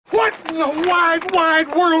What in the wide,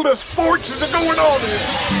 wide world of sports is going on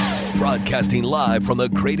here? Broadcasting live from the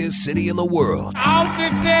greatest city in the world.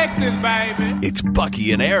 Austin, Texas, baby. It's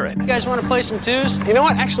Bucky and Aaron. You guys want to play some twos? You know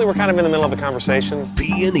what? Actually, we're kind of in the middle of a conversation.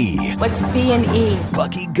 B&E. What's B&E?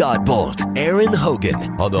 Bucky Godbolt, Aaron Hogan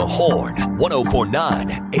on the Horn, 104.9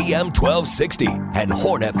 AM 1260 and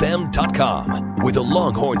hornfm.com, where the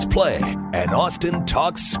Longhorns play and Austin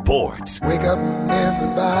talks sports. Wake up,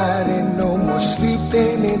 everybody, no more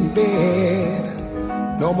sleeping in bed.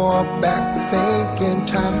 No more backward thinking,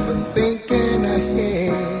 time for thinking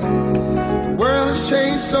ahead. The world has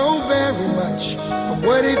changed so very much from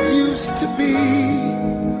what it used to be.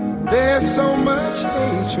 There's so much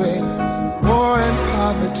hatred, war and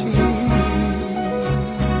poverty.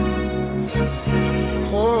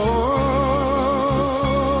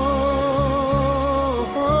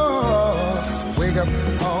 Wake up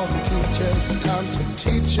all the teachers, time to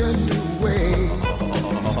teach a new way.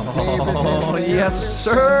 Oh, yes,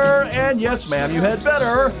 sir, and yes, ma'am, you had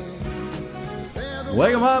better.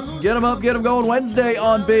 Wake them up, get them going. Wednesday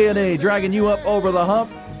on B&E, dragging you up over the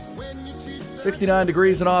hump. 69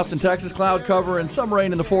 degrees in Austin, Texas, cloud cover and some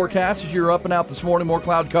rain in the forecast as you're up and out this morning. More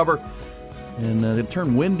cloud cover, and it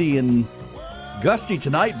turned windy and gusty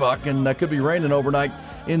tonight, Buck, and could be raining overnight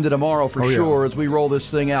into tomorrow for sure as we roll this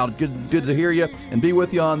thing out. Good to hear you and be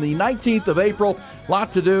with you on the 19th of April.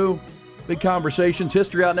 Lot to do. Big conversations.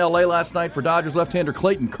 History out in L.A. last night for Dodgers left-hander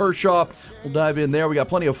Clayton Kershaw. We'll dive in there. We got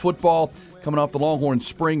plenty of football coming off the Longhorn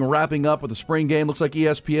spring, wrapping up with the spring game. Looks like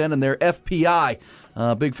ESPN and their FPI.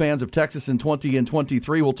 Big fans of Texas in 20 and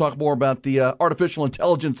 23. We'll talk more about the artificial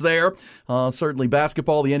intelligence there. Certainly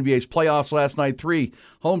basketball, the NBA's playoffs last night. 3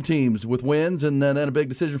 home teams with wins, and then a big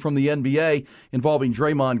decision from the NBA involving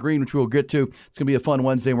Draymond Green, which we'll get to. It's going to be a fun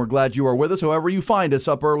Wednesday, and we're glad you are with us. However you find us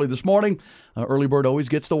up early this morning, early bird always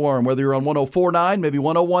gets the worm, whether you're on 104.9, maybe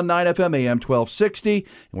 101.9 FM, AM 1260,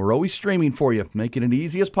 and we're always streaming for you, making it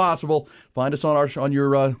easy as possible. Find us on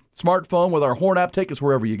your smartphone with our Horn app. Take us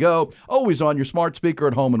wherever you go. Always on your smart speaker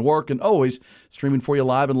at home and work, and always streaming for you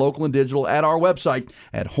live and local and digital at our website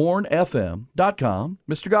at hornfm.com.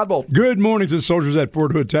 Mr. Godbolt. Good morning to the soldiers at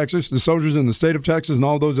Fort Hood, Texas, the soldiers in the state of Texas, and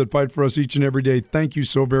all those that fight for us each and every day. Thank you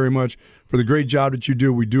so very much for the great job that you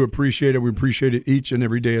do. We do appreciate it. We appreciate it each and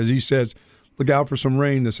every day. As he says, look out for some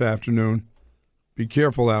rain this afternoon. Be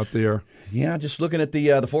careful out there. Yeah, just looking at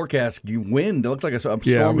the forecast, wind. It looks like a storm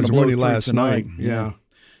it was windy last tonight. night. Yeah.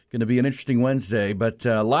 Going to be an interesting Wednesday, but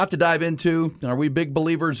a lot to dive into. Are we big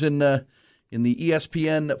believers in the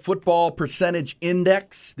ESPN Football Percentage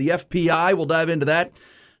Index, the FPI? We'll dive into that.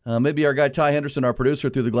 Maybe our guy Ty Henderson, our producer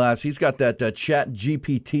through the glass, he's got that Chat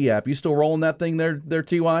GPT app. You still rolling that thing there,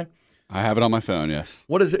 Ty? I have it on my phone. Yes.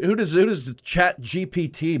 What is it? Who does Chat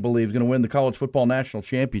GPT believe is going to win the college football national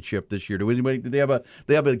championship this year? Do they have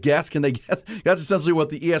a guess? Can they guess? That's essentially what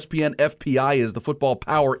the ESPN FPI is, the Football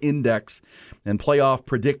Power Index and Playoff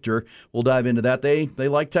Predictor. We'll dive into that. They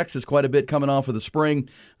like Texas quite a bit coming off of the spring.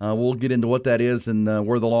 We'll get into what that is and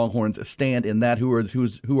where the Longhorns stand in that. Who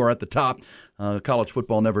are at the top? College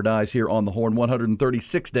football never dies here on the Horn.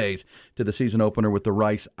 136 days to the season opener with the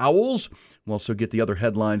Rice Owls. We'll also get the other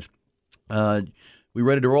headlines. We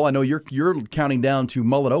ready to roll? I know you're counting down to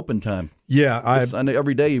Mullet Open time. Yeah, I know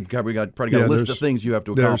every day you've probably got a list of things you have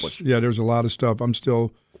to accomplish. There's a lot of stuff. I'm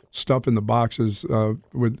still stuffing the boxes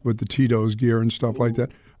with the Tito's gear and stuff like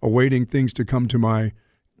that, awaiting things to come to my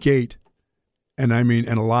gate, and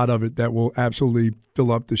a lot of it that will absolutely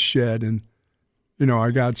fill up the shed. And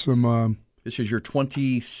I got some. This is your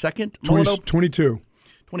 22nd Mullet Open? 22.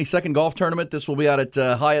 22nd golf tournament. This will be out at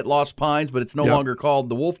Hyatt Lost Pines, but it's no longer called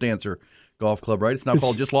the Wolf Dancer Golf Club, right? It's now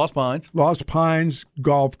called just Lost Pines. Lost Pines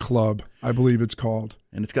Golf Club, I believe it's called.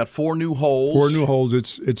 And it's got 4 new holes. 4 new holes.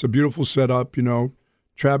 It's a beautiful setup.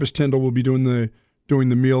 Travis Tyndall will be doing the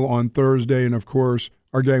meal on Thursday, and of course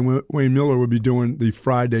our guy Wayne Miller will be doing the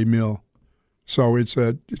Friday meal. So it's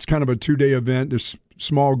kind of a 2-day event. This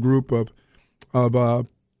small group of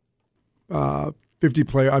 50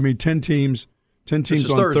 players. 10 teams. 10 teams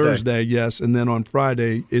on Thursday, yes, and then on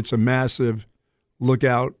Friday it's a massive look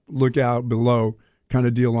out below kind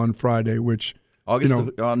of deal on Friday, which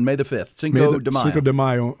on May the 5th, Cinco de Mayo. Cinco de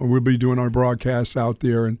Mayo, we'll be doing our broadcasts out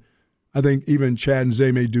there, and I think even Chad and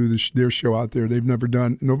Zay may do their show out there. They've never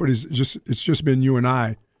done. It's just been you and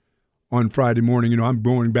I on Friday morning. I'm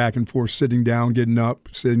going back and forth, sitting down, getting up.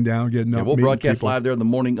 Yeah, we'll broadcast people live there in the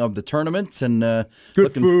morning of the tournament, and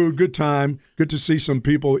good food, good time, good to see some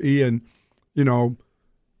people. Ian,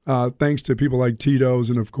 thanks to people like Tito's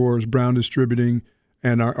and of course Brown Distributing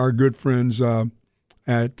and our good friends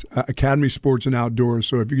at Academy Sports and Outdoors.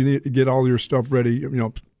 So if you need to get all your stuff ready,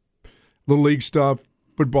 Little League stuff,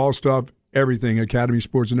 football stuff, everything, Academy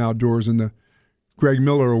Sports and Outdoors, and the Greg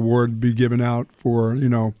Miller Award be given out for,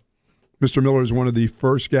 Mr. Miller is one of the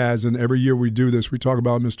first guys, and every year we do this, we talk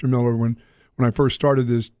about Mr. Miller. When I first started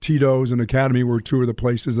this, Tito's and Academy were two of the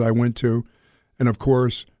places that I went to, and of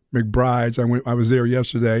course McBride's. I was there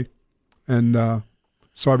yesterday, and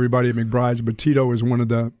saw everybody at McBride's. But Tito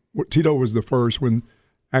was the first. When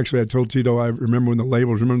actually I told Tito, I remember when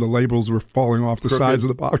the labels were falling off the sides of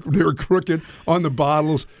the bottle. They were crooked on the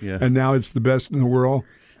bottles, and now it's the best in the world.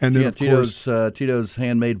 And then, Tito's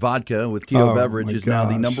handmade vodka with Tito Beverage is now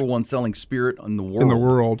the number one selling spirit in the world.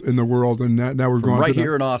 In the world, and now we're going right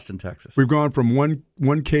here in Austin, Texas. We've gone from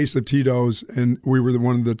one case of Tito's, and we were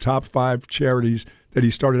one of the top 5 charities that he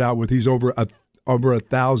started out with. He's over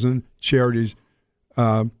 1,000 charities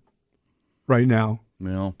right now.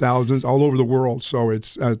 Well, thousands all over the world. So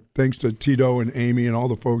it's thanks to Tito and Amy and all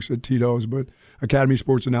the folks at Tito's. But Academy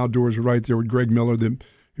Sports and Outdoors are right there with Greg Miller.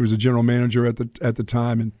 He was a general manager at the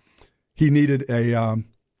time, and he needed I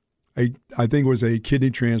think it was a kidney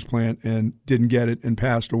transplant and didn't get it and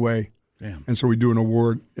passed away. Damn. And so we do an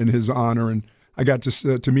award in his honor. And I got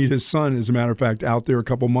to meet his son, as a matter of fact, out there a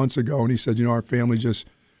couple months ago, and he said, our family just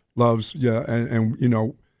loves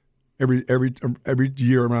and every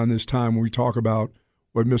year around this time when we talk about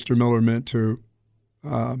what Mr. Miller meant to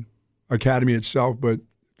Academy itself, but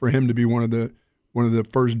for him to be one of the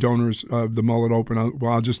first donors of the Mullet Open,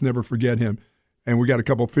 I'll just never forget him. And we got a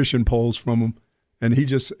couple fishing poles from him, and he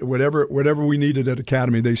just whatever we needed at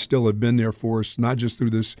Academy, they still have been there for us, not just through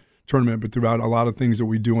this tournament, but throughout a lot of things that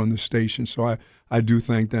we do on the station. So I do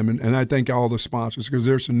thank them, and I thank all the sponsors, because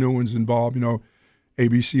there's some new ones involved.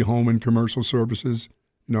 ABC Home and Commercial Services.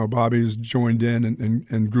 Bobby's joined in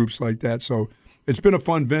and groups like that. So it's been a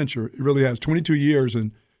fun venture. It really has. 22 years,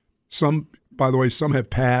 and some have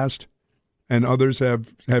passed, and others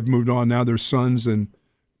have moved on. Now they're sons, and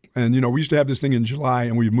we used to have this thing in July,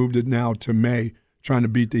 and we've moved it now to May, trying to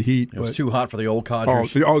beat the heat. It was too hot for the old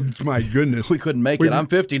codgers. Oh my goodness. We couldn't make it. I'm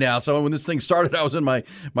 50 now, so when this thing started, I was in my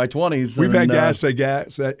 20s. We've had guys say,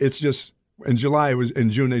 it's just, in July, in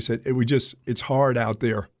June, they said, it's hard out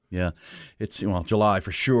there. Yeah, it's July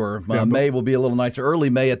for sure. May will be a little nicer, early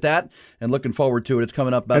May at that, and looking forward to it. It's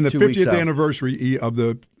coming up about 2 weeks out. And the 50th anniversary of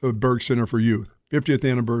the Berg Center for Youth.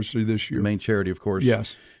 50th anniversary this year. The main charity, of course.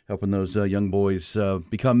 Yes. Helping those young boys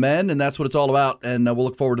become men, and that's what it's all about. And we'll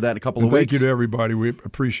look forward to that in a couple of weeks. Thank you to everybody. We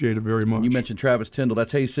appreciate it very much. You mentioned Travis Tyndall.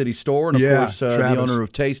 That's Hayes City Store, and of course the owner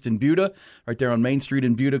of Taste in Buda, right there on Main Street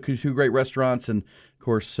in Buda. 2 great restaurants, and of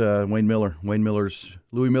course Wayne Miller's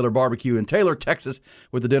Louis Miller Barbecue in Taylor, Texas,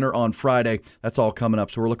 with the dinner on Friday. That's all coming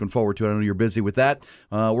up, so we're looking forward to it. I know you're busy with that.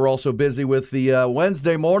 We're also busy with the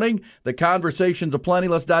Wednesday morning. The conversations aplenty.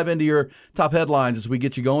 Let's dive into your top headlines as we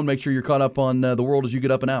get you going. Make sure you're caught up on the world as you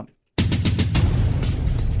get up and out.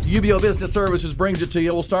 UBEO Business Services brings it to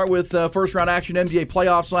you. We'll start with first-round action NBA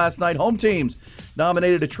playoffs last night. Home teams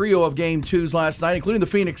dominated a trio of Game 2s last night, including the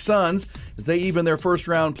Phoenix Suns, as they even their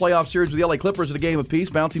first-round playoff series with the LA Clippers at a game apiece.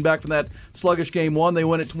 Bouncing back from that sluggish Game 1, they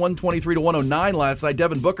win it 123-109 last night.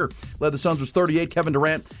 Devin Booker led the Suns with 38. Kevin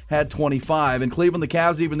Durant had 25. In Cleveland, the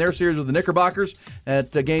Cavs even their series with the Knickerbockers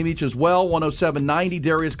at a game each as well, 107-90.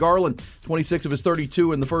 Darius Garland, 26 of his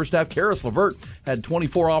 32 in the first half. Karis LeVert had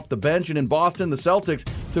 24 off the bench. And in Boston, the Celtics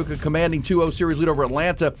took a commanding 2-0 series lead over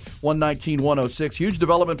Atlanta, 119-106. Huge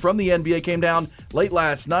development from the NBA came down late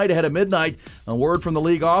last night ahead of midnight. A word from the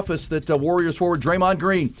league office that Warriors forward Draymond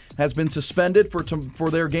Green has been suspended for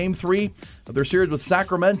their Game 3 of their series with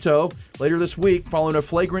Sacramento later this week following a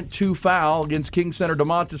flagrant 2 foul against Kings center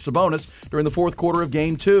Domantas Sabonis during the fourth quarter of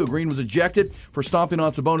Game 2. Green was ejected for stomping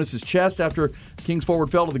on Sabonis' chest after Kings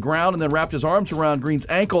forward fell to the ground and then wrapped his arms around Green's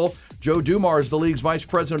ankle. Joe Dumars, the league's vice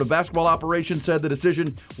president of basketball operations, said the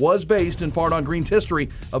decision was based in part on Green's history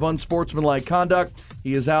of unsportsmanlike conduct.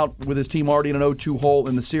 He is out with his team already in an 0-2 hole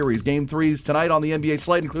in the series. Game 3s tonight on the NBA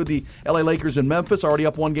slate include the LA Lakers and Memphis, already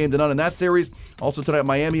up 1-0 in that series. Also tonight,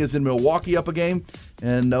 Miami is in Milwaukee up a game,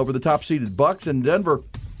 and over the top-seeded Bucks and Denver.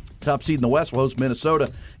 Top seed in the West will host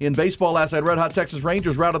Minnesota. In baseball last night, Red Hot Texas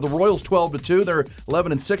Rangers routed the Royals 12-2. They're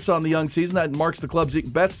 11-6 on the young season. That marks the club's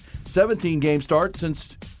best 17-game start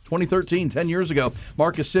since 2013, 10 years ago.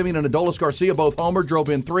 Marcus Semien and Adolis Garcia both homered, drove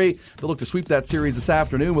in 3. They'll look to sweep that series this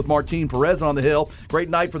afternoon with Martin Perez on the hill. Great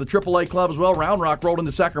night for the AAA club as well. Round Rock rolled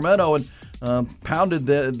into Sacramento and pounded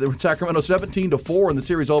the Sacramento 17-4 in the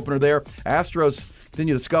series opener there. Astros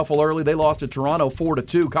continue to scuffle early. They lost to Toronto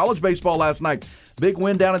 4-2. College baseball last night. Big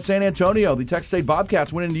win down in San Antonio. The Texas State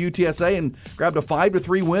Bobcats went into UTSA and grabbed a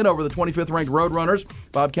 5-3 win over the 25th-ranked Roadrunners.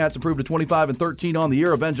 Bobcats improved to 25-13 on the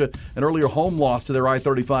year, avenge an earlier home loss to their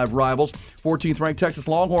I-35 rivals. 14th-ranked Texas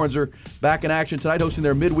Longhorns are back in action tonight, hosting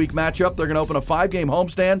their midweek matchup. They're going to open a 5-game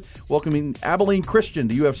homestand, welcoming Abilene Christian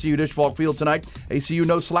to UFCU Disch-Falk Field tonight. ACU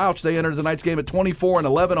no slouch. They entered tonight's game at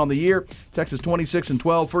 24-11 on the year. Texas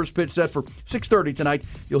 26-12. First pitch set for 6:30 tonight.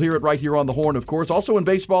 You'll hear it right here on the Horn, of course. Also in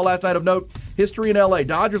baseball last night of note, history in L.A.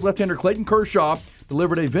 Dodgers left-hander Clayton Kershaw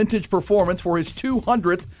delivered a vintage performance for his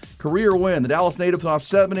 200th career win. The Dallas native off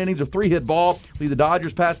 7 innings of 3-hit ball lead the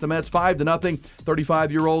Dodgers past the Mets 5-0.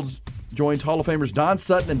 35-year-olds joins Hall of Famers Don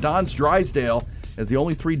Sutton and Don Drysdale as the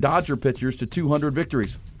only 3 Dodger pitchers to 200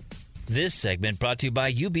 victories. This segment brought to you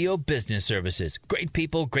by UBO Business Services. Great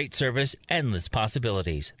people, great service, endless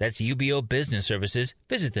possibilities. That's UBO Business Services.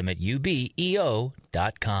 Visit them at ubeo.com.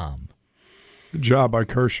 Good job by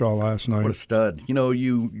Kershaw last night. What a stud.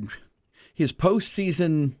 His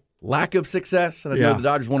postseason lack of success, and I know the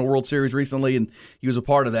Dodgers won a World Series recently, and he was a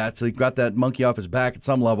part of that, so he got that monkey off his back at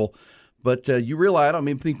some level. But you realize, I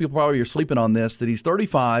think people probably are sleeping on this, that he's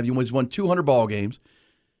 35, he's won 200 ball games,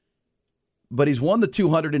 but he's won the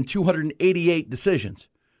 200 in 288 decisions.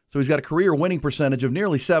 So he's got a career winning percentage of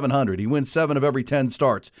nearly 700. He wins 7 of every 10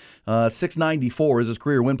 starts. 694 is his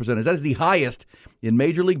career win percentage. That is the highest in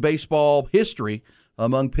Major League Baseball history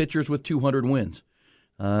among pitchers with 200 wins.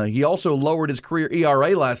 He also lowered his career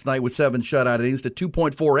ERA last night with 7 shutout innings to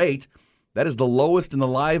 2.48. That is the lowest in the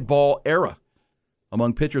live ball era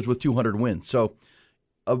among pitchers with 200 wins. So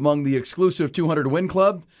among the exclusive 200-win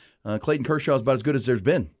club, Clayton Kershaw is about as good as there's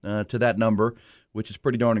been to that number, which is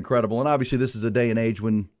pretty darn incredible. And obviously this is a day and age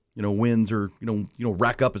when wins or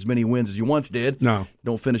rack up as many wins as you once did. No,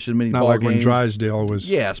 don't finish as many not ball like games. When Drysdale was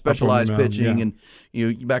specialized pitching,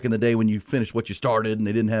 and back in the day when you finished what you started, and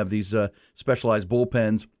they didn't have these specialized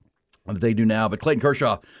bullpens that they do now. But Clayton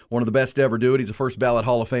Kershaw, one of the best to ever do it. He's a first ballot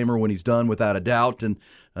Hall of Famer when he's done, without a doubt, and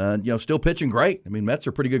still pitching great. I mean, Mets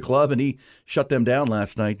are a pretty good club, and he shut them down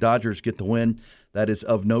last night. Dodgers get the win. That is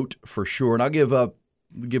of note for sure. And I'll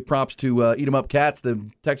give props to Eat 'em Up Cats, the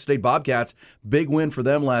Texas State Bobcats. Big win for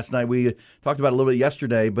them last night. We talked about it a little bit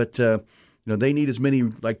yesterday, but they need as many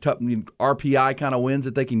RPI kind of wins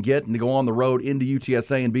that they can get, and to go on the road into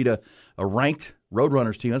UTSA and beat a ranked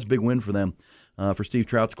Roadrunners team. That's a big win for them, for Steve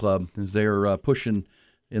Trout's club, as they're pushing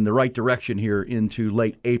in the right direction here into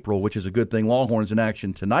late April, which is a good thing. Longhorns in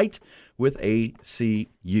action tonight with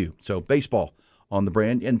ACU. So baseball on the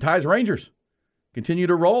brand. And Ties Rangers continue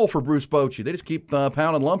to roll for Bruce Bochy. They just keep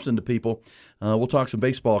pounding lumps into people. We'll talk some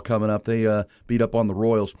baseball coming up. They beat up on the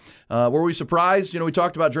Royals. Were we surprised? We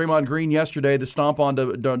talked about Draymond Green yesterday, the stomp on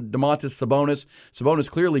Domantas Sabonis. Sabonis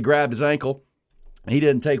clearly grabbed his ankle. He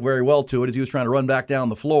didn't take very well to it as he was trying to run back down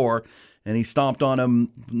the floor, and he stomped on him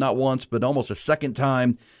not once but almost a second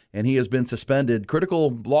time, and he has been suspended.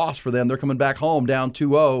 Critical loss for them. They're coming back home down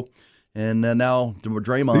 2-0, and now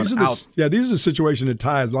Draymond out. These are the situations that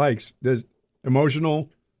Ty likes. There's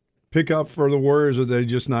emotional pickup for the Warriors, or they're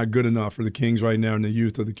just not good enough for the Kings right now and the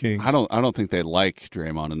youth of the Kings? I don't think they like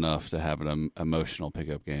Draymond enough to have an emotional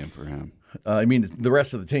pickup game for him. I mean, the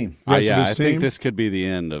rest of the team. I think this could be the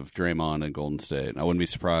end of Draymond and Golden State. I wouldn't be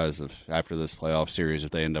surprised if after this playoff series,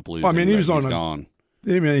 if they end up losing, he's gone.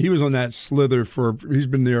 He was on that slither he's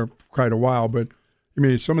been there quite a while, but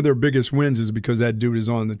some of their biggest wins is because that dude is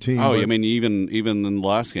on the team. Oh, I mean, even in the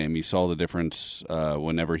last game, you saw the difference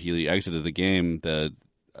whenever he exited the game. The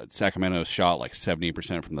Sacramento shot like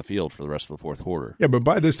 70% from the field for the rest of the fourth quarter. Yeah, but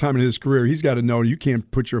by this time in his career, he's got to know you can't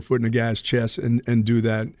put your foot in a guy's chest and do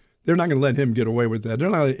that. They're not going to let him get away with that. They're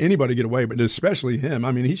not going to let anybody get away, but especially him.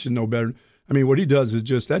 I mean, he should know better. I mean, what he does is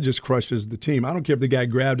just crushes the team. I don't care if the guy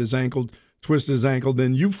grabbed his ankle, twisted his ankle,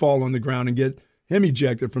 then you fall on the ground and get him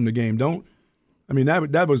ejected from the game.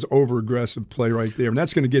 That was over-aggressive play right there, and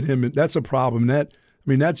that's going to get him – that's a problem.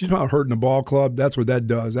 That's not hurting the ball club. That's what that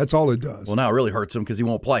does. That's all it does. Well, now it really hurts them because he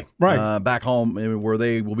won't play. Right. Back home where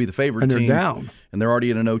they will be the favorite team. And they're down. And they're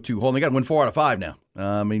already in an 0-2 hole. And they got to win 4 out of 5 now.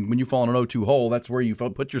 When you fall in an 0-2 hole, that's where you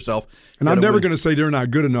put yourself. And I'm never going to say they're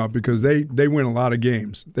not good enough because they win a lot of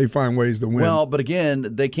games. They find ways to win. Well, but again,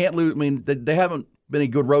 they can't lose. I mean, they haven't been a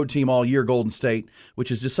good road team all year, Golden State,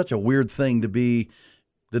 which is just such a weird thing to be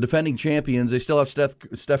the defending champions. They still have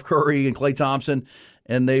Steph Curry and Klay Thompson,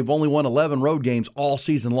 and they've only won 11 road games all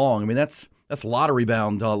season long. I mean, that's lottery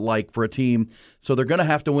bound like for a team. So they're going to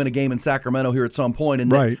have to win a game in Sacramento here at some point.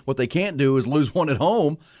 And what they can't do is lose one at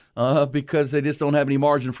home because they just don't have any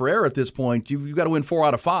margin for error at this point. You've got to win 4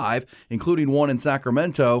 out of 5, including 1 in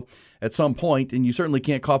Sacramento at some point, and you certainly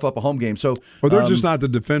can't cough up a home game. So, they're just not the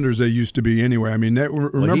defenders they used to be anyway. I mean,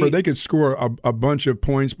 they could score a bunch of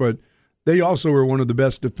points, but they also were one of the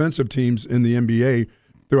best defensive teams in the NBA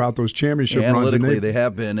throughout those championship runs. Analytically, they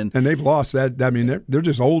have been. And they've lost that. I mean, they're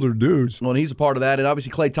just older dudes. Well, and he's a part of that. And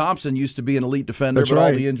obviously, Klay Thompson used to be an elite defender, but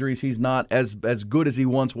all the injuries, he's not as good as he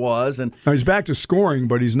once was. And now he's back to scoring,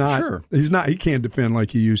 but he's not. Sure. He can't defend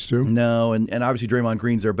like he used to. No, and obviously Draymond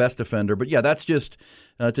Green's their best defender. But, yeah, that's just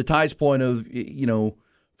to Ty's point of,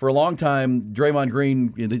 for a long time, Draymond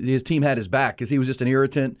Green, his team had his back because he was just an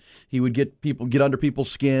irritant. He would get under people's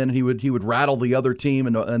skin. He would rattle the other team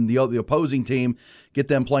and the opposing team, get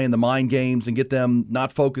them playing the mind games and get them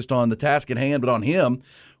not focused on the task at hand, but on him.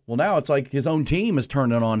 Well, now it's like his own team is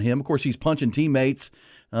turning on him. Of course, he's punching teammates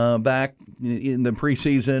back in the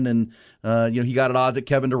preseason, and he got at odds with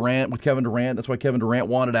Kevin Durant. That's why Kevin Durant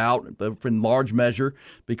wanted out in large measure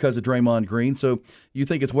because of Draymond Green. So you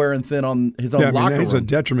think it's wearing thin on his own locker room? He's a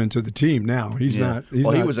detriment to the team now. He's not. He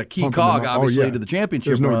was a key cog, obviously, to the championship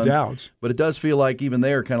There's no runs, doubts. But it does feel like even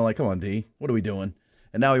they're kind of like, come on, D, what are we doing?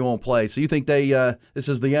 And now he won't play. So you think this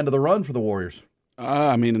is the end of the run for the Warriors?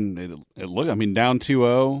 Down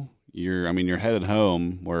 2-0. You're headed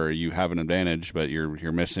home where you have an advantage, but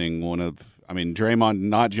you're missing one of. Draymond,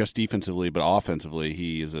 not just defensively but offensively,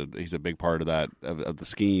 he's a big part of that of the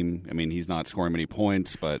scheme. He's not scoring many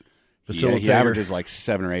points, but he averages like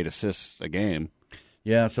 7 or 8 assists a game.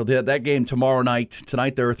 Yeah, so that game tomorrow night.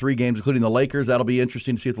 Tonight there are 3 games, including the Lakers. That'll be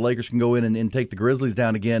interesting to see if the Lakers can go in and take the Grizzlies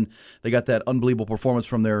down again. They got that unbelievable performance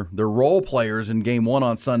from their role players in Game 1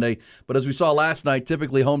 on Sunday. But as we saw last night,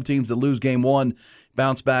 typically home teams that lose Game 1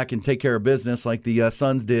 bounce back and take care of business like the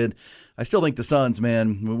Suns did. I still think the Suns,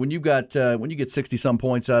 man, when you get 60-some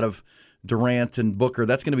points out of Durant and Booker,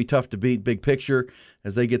 that's going to be tough to beat big picture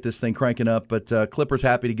as they get this thing cranking up. But Clippers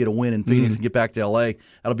happy to get a win in Phoenix and get back to L.A.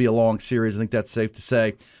 That'll be a long series. I think that's safe to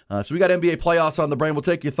say. So we got NBA playoffs on the brain. We'll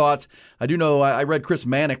take your thoughts. I do know I read Chris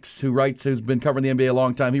Mannix, who's been covering the NBA a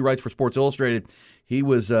long time. He writes for Sports Illustrated. He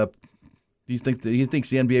thinks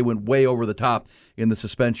the NBA went way over the top in the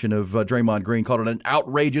suspension of Draymond Green, called it an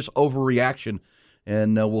outrageous overreaction,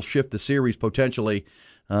 and will shift the series potentially.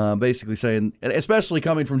 Basically saying, and especially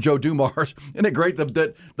coming from Joe Dumars, isn't it great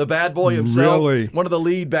that the bad boy himself, really? One of the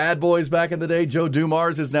lead bad boys back in the day, Joe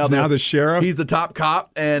Dumars, is now the sheriff? He's the top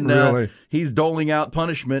cop, and really? He's doling out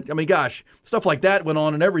punishment. Gosh, stuff like that went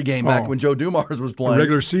on in every game back when Joe Dumars was playing. A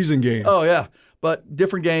regular season game. Oh, yeah. But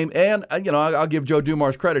different game. And, I'll give Joe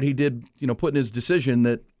Dumars credit. He did, put in his decision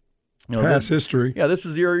that, past history. Yeah, this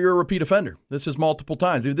is you're a repeat offender. This is multiple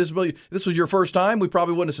times. If this was your first time, we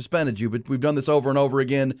probably wouldn't have suspended you. But we've done this over and over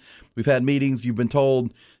again. We've had meetings. You've been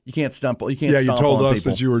told you can't stomp. You can't. Yeah, you told us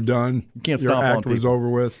people. that you were done. You can't Your stomp act on people. was over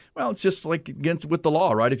with. Well, it's just like with the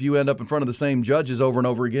law, right? If you end up in front of the same judges over and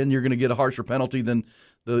over again, you're going to get a harsher penalty than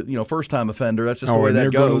the first time offender. That's just the way that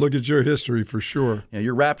goes. You're going to look at your history for sure. Yeah,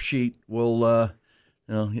 your rap sheet will.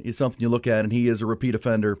 It's something you look at, and he is a repeat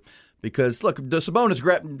offender. Because, look,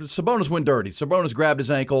 Sabonis went dirty. Sabonis grabbed his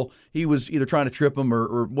ankle. He was either trying to trip him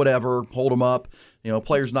or whatever, hold him up.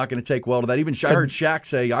 Player's not going to take well to that. Even I heard Shaq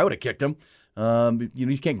say, I would have kicked him.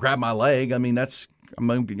 You can't grab my leg. I'm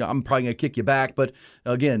probably going to kick you back. But,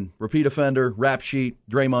 again, repeat offender, rap sheet,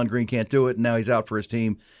 Draymond Green can't do it, and now he's out for his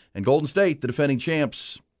team. And Golden State, the defending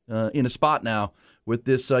champs, in a spot now with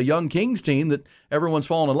this young Kings team that everyone's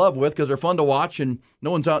fallen in love with because they're fun to watch, and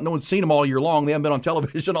no one's seen them all year long. They haven't been on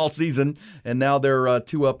television all season, and now they're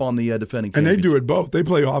 2 up on the defending champions. And they do it both. They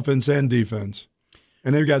play offense and defense.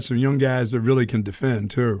 And they've got some young guys that really can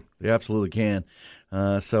defend, too. They absolutely can.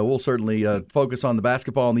 So we'll certainly focus on the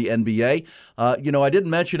basketball and the NBA. I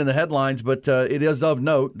didn't mention in the headlines, but it is of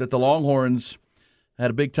note that the Longhorns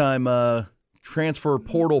had a big-time transfer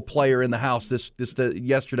portal player in the house this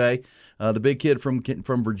yesterday. The big kid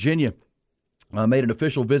from Virginia made an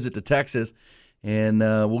official visit to Texas, and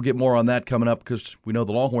we'll get more on that coming up because we know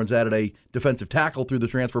the Longhorns added a defensive tackle through the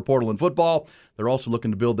transfer portal in football. They're also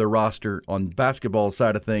looking to build their roster on basketball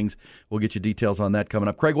side of things. We'll get you details on that coming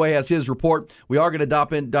up. Craig Way has his report. We are going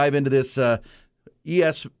to dive into this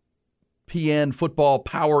ESPN Football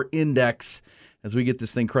Power Index as we get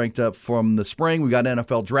this thing cranked up from the spring. We got an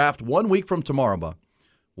NFL draft 1 week from tomorrow, Bob.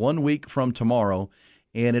 1 week from tomorrow.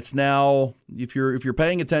 And it's now, if you're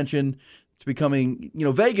paying attention, it's becoming,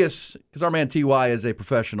 Vegas, because our man T.Y. is a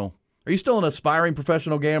professional. Are you still an aspiring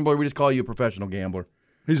professional gambler, or we just call you a professional gambler?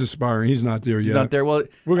 He's aspiring. He's not there yet. He's not there. Well,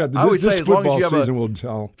 we got this football season will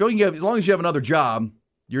tell. As long as you have another job,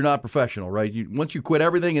 you're not professional, right? Once you quit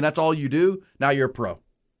everything and that's all you do, now you're a pro,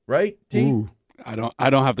 right, T? Ooh. I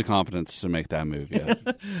don't have the confidence to make that move yet.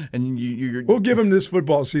 And we'll give him this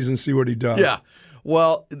football season, see what he does. Yeah.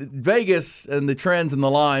 Well, Vegas and the trends and the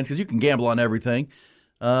lines, because you can gamble on everything.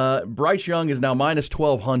 Bryce Young is now minus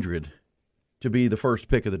 1,200 to be the first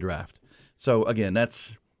pick of the draft. So, again,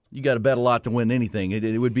 that's you got to bet a lot to win anything.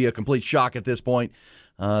 It would be a complete shock at this point.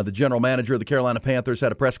 The general manager of the Carolina Panthers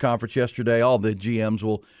had a press conference yesterday. All the GMs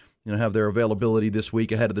will have their availability this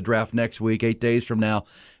week ahead of the draft next week, 8 days from now.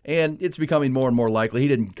 And it's becoming more and more likely. He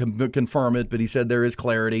didn't confirm it, but he said there is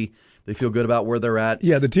clarity. They feel good about where they're at.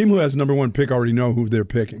 Yeah, the team who has number 1 pick already know who they're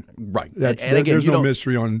picking. Right. And again, there's no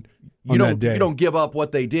mystery on that day. You don't give up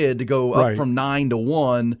what they did to go up from 9 to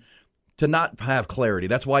 1 to not have clarity.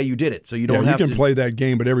 That's why you did it. So you don't have to. You can play that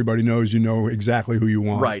game, but everybody knows you know exactly who you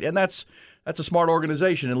want. Right. And that's a smart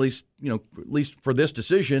organization, at least for this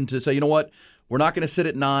decision, to say, you know what, we're not going to sit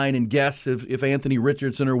at 9 and guess if Anthony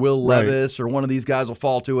Richardson or Will Levis or one of these guys will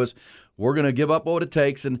fall to us. We're going to give up what it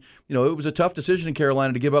takes. And, it was a tough decision in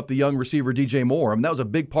Carolina to give up the young receiver DJ Moore. I mean, that was a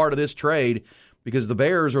big part of this trade because the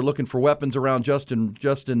Bears are looking for weapons around Justin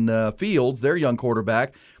Fields, their young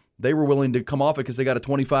quarterback. They were willing to come off it because they got a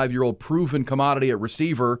 25-year-old proven commodity at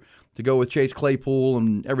receiver to go with Chase Claypool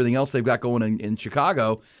and everything else they've got going in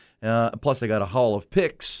Chicago. Plus, they got a haul of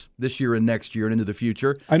picks this year and next year and into the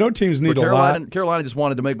future. I know teams need a lot. Carolina just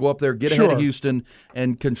wanted to go up there, get ahead of Houston,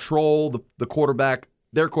 and control the quarterback,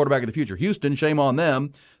 their quarterback of the future. Houston, shame on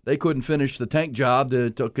them. They couldn't finish the tank job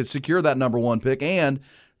to secure that number 1 pick, and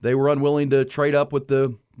they were unwilling to trade up with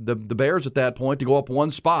the Bears at that point to go up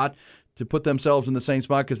one spot to put themselves in the same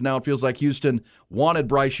spot because now it feels like Houston wanted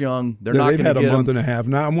Bryce Young. They're not going to get him. They've had a month and a half.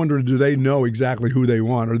 Now I'm wondering, do they know exactly who they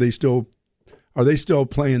want? Are they still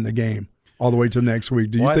playing the game all the way to next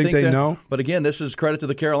week? Do you think they know? But again, this is credit to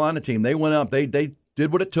the Carolina team. They went up. They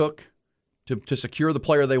did what it took to secure the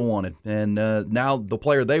player they wanted. And now the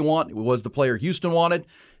player they want was the player Houston wanted,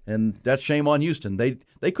 and that's shame on Houston.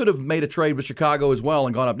 They could have made a trade with Chicago as well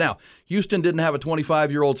and gone up. Now, Houston didn't have a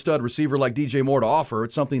 25-year-old stud receiver like DJ Moore to offer.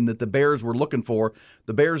 It's something that the Bears were looking for.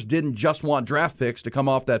 The Bears didn't just want draft picks to come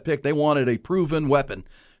off that pick. They wanted a proven weapon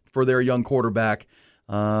for their young quarterback.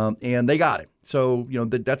 And they got it. So,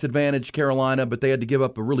 that's advantage Carolina, but they had to give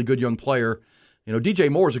up a really good young player.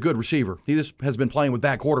 DJ Moore is a good receiver. He just has been playing with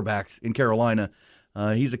bad quarterbacks in Carolina.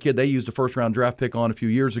 He's a kid they used a first-round draft pick on a few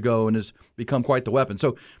years ago and has become quite the weapon.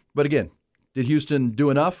 So, but again, did Houston do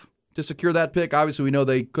enough to secure that pick? Obviously, we know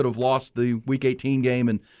they could have lost the Week 18 game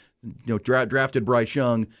and drafted Bryce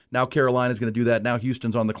Young. Now Carolina's going to do that. Now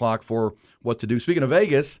Houston's on the clock for what to do. Speaking of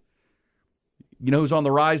Vegas, who's on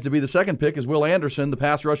the rise to be the second pick is Will Anderson, the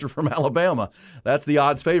pass rusher from Alabama. That's the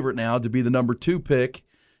odds favorite now to be the number 2 pick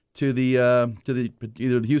to the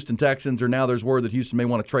either the Houston Texans or now there's word that Houston may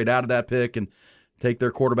want to trade out of that pick and take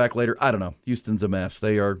their quarterback later. I don't know. Houston's a mess.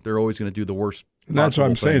 They're always going to do the worst. And that's what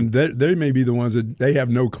I'm saying. They may be the ones that they have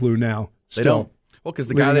no clue now. They don't. Well, because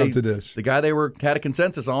the guy they had a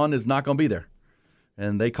consensus on is not going to be there.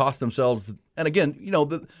 And they cost themselves. And again,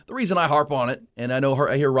 the reason I harp on it, and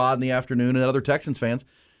I hear Rod in the afternoon and other Texans fans,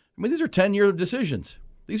 I mean, these are 10-year decisions.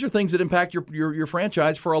 These are things that impact your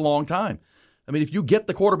franchise for a long time. I mean, if you get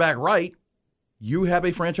the quarterback right, you have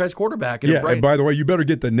a franchise quarterback. And by the way, you better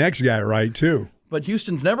get the next guy right, too. But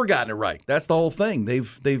Houston's never gotten it right. That's the whole thing.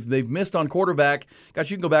 They've missed on quarterback.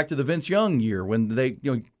 Gosh, you can go back to the Vince Young year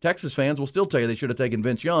when Texas fans will still tell you they should have taken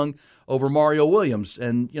Vince Young over Mario Williams,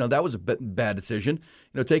 and that was a bad decision.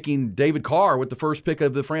 Taking David Carr with the first pick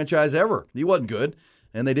of the franchise ever, he wasn't good,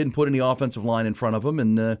 and they didn't put any offensive line in front of him,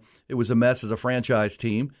 and it was a mess as a franchise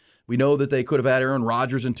team. We know that they could have had Aaron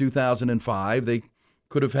Rodgers in 2005. They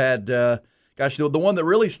could have had, the one that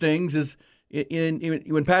really stings is.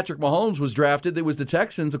 When Patrick Mahomes was drafted, it was the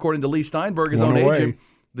Texans, according to Lee Steinberg, his own agent.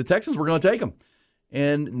 The Texans were going to take him.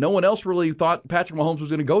 And no one else really thought Patrick Mahomes was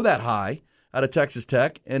going to go that high out of Texas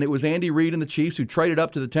Tech. And it was Andy Reid and the Chiefs who traded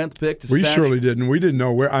up to the 10th pick. We surely didn't. We didn't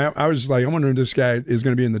know where. I was like, I'm wondering if this guy is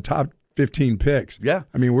going to be in the top 15 picks. Yeah.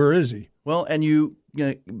 I mean, where is he? Well, and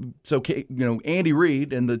Andy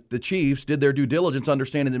Reid and the Chiefs did their due diligence,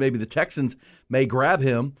 understanding that maybe the Texans may grab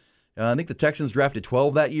him. I think the Texans drafted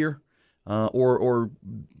 12 that year. And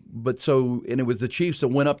it was the Chiefs that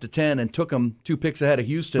went up to 10 and took them 2 picks ahead of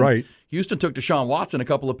Houston. Right. Houston took Deshaun Watson a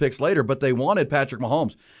couple of picks later, but they wanted Patrick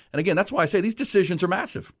Mahomes. And again, that's why I say these decisions are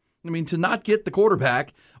massive. I mean, to not get the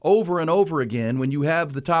quarterback over and over again when you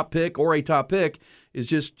have the top pick or a top pick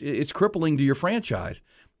it's crippling to your franchise.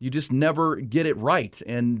 You just never get it right,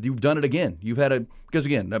 and you've done it again. Because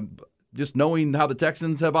just knowing how the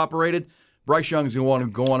Texans have operated, Bryce Young is going to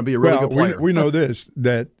go on to be a really good player. We know this,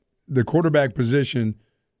 that the quarterback position,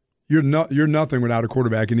 you're nothing without a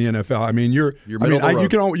quarterback in the NFL. I mean, you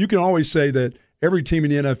can always say that every team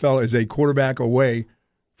in the NFL is a quarterback away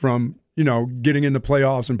from getting in the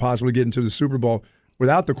playoffs and possibly getting to the Super Bowl.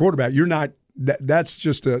 Without the quarterback, you're not.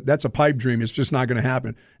 That's a pipe dream. It's just not going to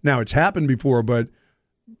happen. Now it's happened before, but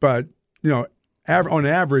on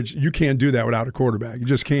average, you can't do that without a quarterback. You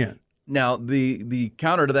just can't. Now, the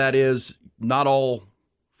counter to that is not all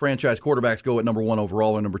franchise quarterbacks go at number 1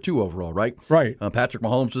 overall or number 2 overall, right? Right. Patrick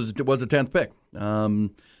Mahomes was a 10th pick.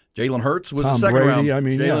 Jalen Hurts was Tom a second Brady, round.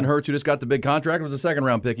 Jalen yeah. Hurts, who just got the big contract, was a second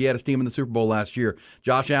round pick. He had his team in the Super Bowl last year.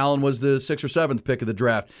 Josh Allen was the 6th or 7th pick of the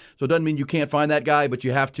draft. So it doesn't mean you can't find that guy, but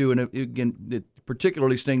you have to. And it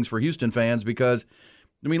particularly stings for Houston fans because,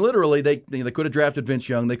 I mean, literally, they could have drafted Vince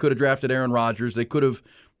Young. They could have drafted Aaron Rodgers. They could have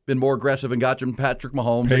been more aggressive and got Patrick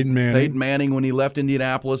Mahomes. Peyton Manning, when he left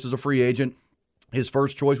Indianapolis as a free agent, his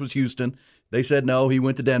first choice was Houston. They said no. He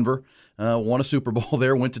went to Denver, won a Super Bowl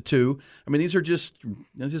there, went to 2. I mean, these are just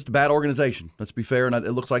a bad organization. Let's be fair. And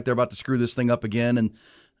it looks like they're about to screw this thing up again. And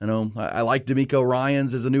I like DeMeco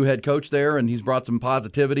Ryans as a new head coach there, and he's brought some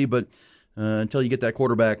positivity. But until you get that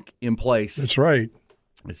quarterback in place, that's right.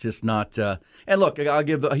 It's just not. And look, I'll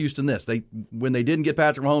give Houston this: when they didn't get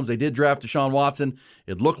Patrick Mahomes, they did draft Deshaun Watson.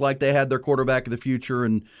 It looked like they had their quarterback of the future,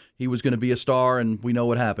 and he was going to be a star. And we know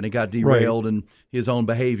what happened; it got derailed, and his own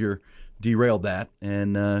behavior derailed that.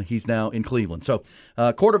 And he's now in Cleveland. So,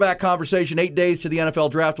 quarterback conversation. 8 days to the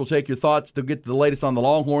NFL draft. We'll take your thoughts to get the latest on the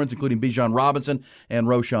Longhorns, including Bijan Robinson and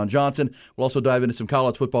Roschon Johnson. We'll also dive into some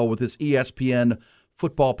college football with this ESPN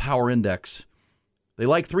Football Power Index. They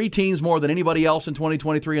like 3 teams more than anybody else in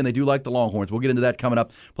 2023, and they do like the Longhorns. We'll get into that coming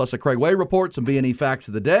up. Plus a Craig Way report, some B&E facts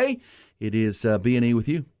of the day. It is B&E with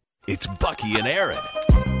you. It's Bucky and Aaron.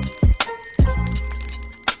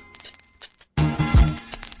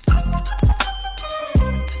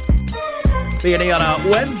 B&E on a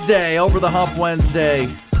Wednesday, Over the Hump Wednesday.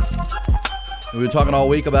 We've been talking all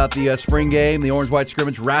week about the spring game, the Orange-White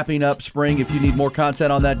scrimmage, wrapping up spring. If you need more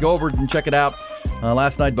content on that, go over and check it out.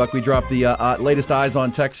 Last night, Buck, we dropped the latest Eyes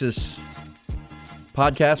on Texas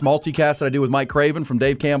podcast, multicast that I do with Mike Craven from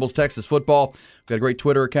Dave Campbell's Texas Football. We've got a great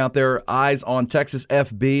Twitter account there, Eyes on Texas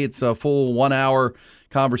FB. It's a full 1-hour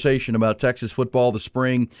conversation about Texas football, the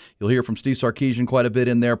spring. You'll hear from Steve Sarkisian quite a bit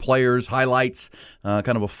in there, players, highlights, kind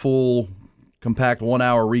of a full compact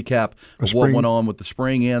 1-hour recap of what went on with the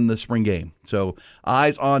spring and the spring game. So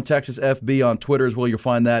Eyes on Texas FB on Twitter as well. You'll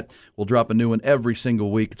find that. We'll drop a new one every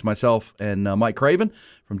single week. It's myself and Mike Craven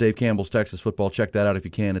from Dave Campbell's Texas Football. Check that out if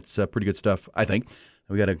you can. It's pretty good stuff, I think.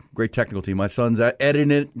 We got a great technical team. My son's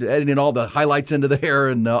editing all the highlights into there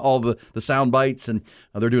and all the sound bites, and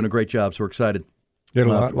they're doing a great job, so we're excited. You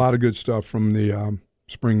had a lot of good stuff from the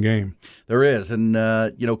spring game. There is, and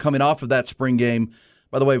coming off of that spring game.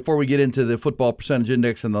 By the way, before we get into the football percentage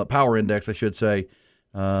index and the power index, I should say,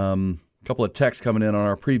 a couple of texts coming in on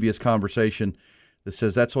our previous conversation that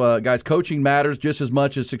says that's why, guys, coaching matters just as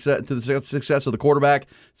much as success to the success of the quarterback.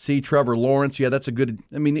 See Trevor Lawrence. Yeah, that's a good.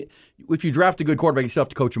 I mean, if you draft a good quarterback, you still have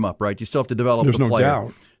to coach him up, right? You still have to develop the player. There's no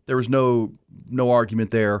doubt. There was no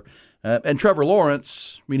argument there. And Trevor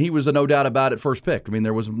Lawrence, I mean, he was a no doubt about it first pick. I mean,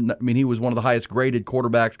 he was one of the highest graded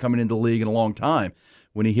quarterbacks coming into the league in a long time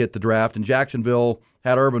when he hit the draft. And Jacksonville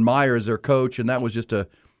had Urban Meyer as their coach, and that was just a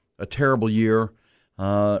terrible year.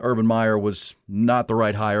 Urban Meyer was not the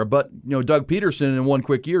right hire. But, Doug Peterson in one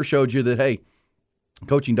quick year showed you that, hey,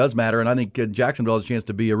 coaching does matter, and I think Jacksonville has a chance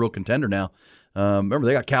to be a real contender now. Remember,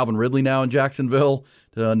 they got Calvin Ridley now in Jacksonville,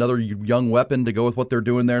 another young weapon to go with what they're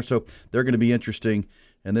doing there. So they're going to be interesting.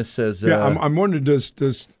 And this says... I'm wondering,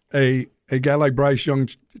 does a guy like Bryce Young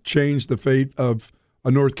change the fate of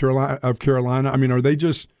Carolina? I mean, are they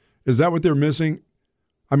just... Is that what they're missing?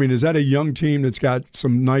 I mean, is that a young team that's got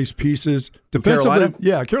some nice pieces defensively? Carolina?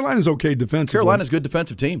 Yeah, Carolina's okay defensively. Carolina's a good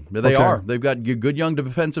defensive team. They are. They've got good young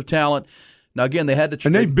defensive talent. Now, again, they had to...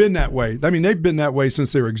 And they've been that way. I mean, they've been that way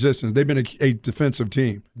since their existence. They've been a defensive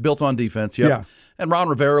team. Built on defense, yep. Yeah. And Ron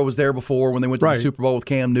Rivera was there before when they went to the Super Bowl with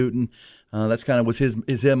Cam Newton. That's kind of was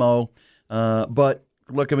his MO. But,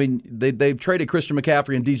 look, I mean, they've traded Christian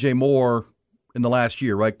McCaffrey and DJ Moore in the last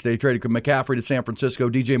year, right? They traded McCaffrey to San Francisco.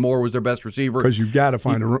 DJ Moore was their best receiver. Because you've got to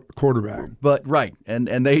find a quarterback. But, right,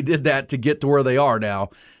 and they did that to get to where they are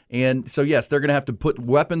now. And so, yes, they're going to have to put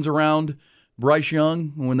weapons around Bryce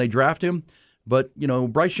Young when they draft him. But,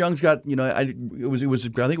 Bryce Young's got, I think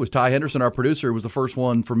it was Ty Henderson, our producer, who was the first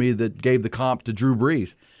one for me that gave the comp to Drew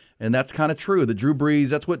Brees. And that's kind of true. The Drew Brees,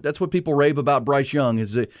 that's what people rave about Bryce Young,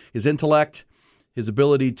 his intellect, his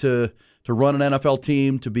ability to run an NFL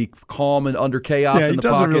team, to be calm and under chaos in the pocket.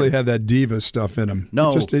 Yeah, he doesn't really have that diva stuff in him.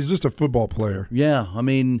 No. He's just a football player. Yeah, I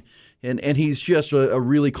mean, and he's just a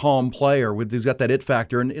really calm player. He's got that it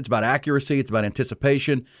factor, and it's about accuracy, it's about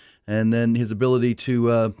anticipation, and then his ability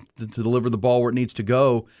to deliver the ball where it needs to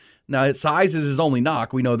go. Now, his size is his only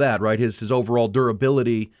knock. We know that, right? His overall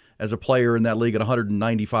durability as a player in that league at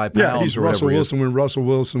 195 pounds. Yeah, he's Russell Wilson when Russell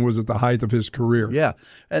Wilson was at the height of his career. Yeah,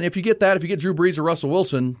 and if you get Drew Brees or Russell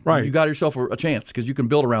Wilson, right, you got yourself a chance because you can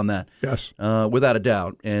build around that. Yes, without a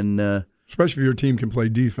doubt, and especially if your team can play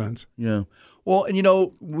defense. Yeah. Well, and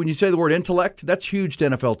when you say the word intellect, that's huge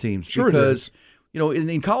to NFL teams. Sure, because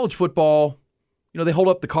in college football, they hold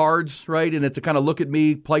up the cards, right? And it's a kind of look at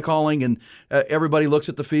me play calling, and everybody looks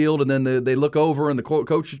at the field, and then they look over, and the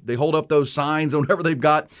coach, they hold up those signs and whatever they've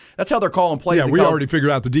got. That's how they're calling plays. Yeah, we already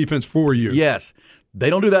figured out the defense for you. Yes.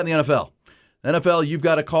 They don't do that in the NFL. NFL, you've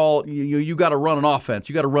got to call. You got to run an offense.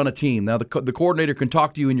 You got to run a team. Now the coordinator can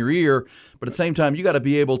talk to you in your ear, but at the same time, you got to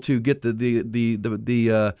be able to get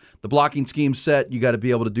the blocking scheme set. You got to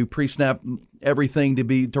be able to do pre-snap everything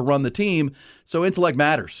to run the team. So intellect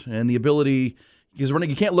matters, and the ability, because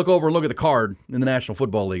you can't look over and look at the card in the National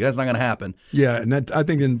Football League. That's not going to happen. Yeah, and I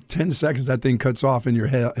think in 10 seconds that thing cuts off in your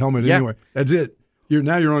helmet anyway. That's it.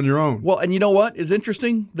 Now you're on your own. Well, and you know what is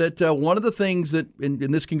interesting? That one of the things that, and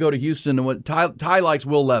this can go to Houston, and what Ty likes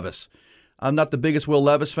Will Levis. I'm not the biggest Will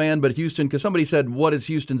Levis fan, but Houston, because somebody said, what is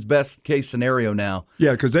Houston's best case scenario now?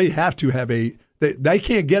 Yeah, because they have to have they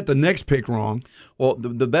can't get the next pick wrong. Well,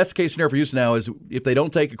 the best case scenario for Houston now is if they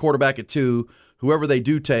don't take a quarterback at 2, whoever they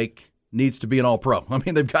do take needs to be an All-Pro. I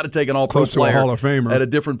mean, they've got to take an All-Pro Close player to a Hall of Famer at a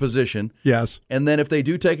different position. Yes. And then if they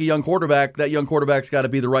do take a young quarterback, that young quarterback's got to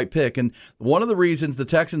be the right pick. And one of the reasons the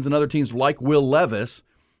Texans and other teams like Will Levis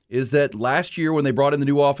is that last year when they brought in the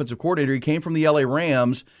new offensive coordinator, he came from the L.A.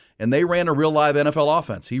 Rams, and they ran a real live NFL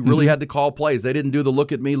offense. He really had to call plays. They didn't do the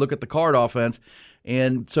look at me, look at the card offense.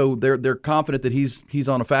 And so they're confident that he's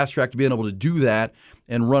on a fast track to being able to do that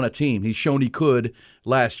and run a team. He's shown he could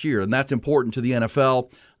last year, and that's important to the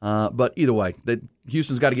NFL. But either way,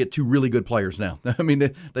 Houston's got to get 2 really good players now. I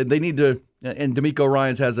mean, they need to. And DeMeco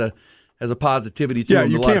Ryans has a positivity to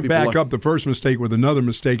him. Yeah, you can't back up the first mistake with another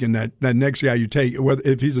mistake in that next guy you take, whether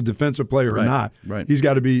if he's a defensive player or not. Right. He's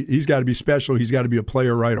got to be special. He's got to be a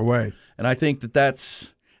player right away. And I think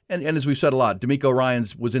that's. And as we've said a lot, DeMeco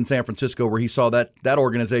Ryans was in San Francisco where he saw that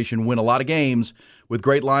organization win a lot of games with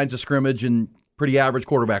great lines of scrimmage and pretty average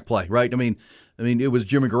quarterback play, right? I mean, it was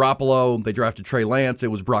Jimmy Garoppolo. They drafted Trey Lance.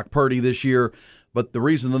 It was Brock Purdy this year. But the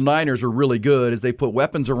reason the Niners are really good is they put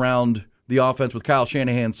weapons around the offense with Kyle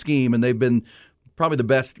Shanahan's scheme, and they've been probably the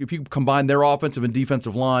best. If you combine their offensive and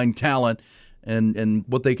defensive line talent and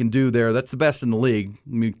what they can do there, that's the best in the league.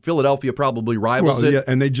 I mean, Philadelphia probably rivals it. Yeah,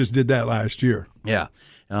 and they just did that last year. Yeah.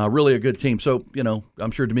 Really a good team. So,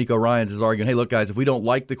 I'm sure DeMeco Ryans is arguing, hey, look, guys, if we don't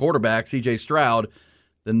like the quarterback, C.J. Stroud,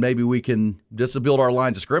 then maybe we can just build our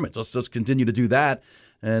lines of scrimmage. Let's continue to do that,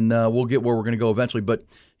 and we'll get where we're going to go eventually. But,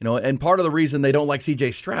 and part of the reason they don't like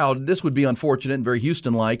C.J. Stroud, this would be unfortunate and very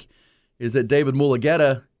Houston-like, is that David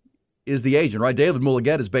Mulugheta is the agent, right? David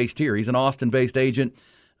Mulugheta is based here. He's an Austin-based agent,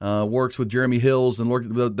 works with Jeremy Hills and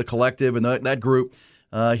the collective and that group.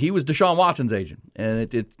 He was Deshaun Watson's agent,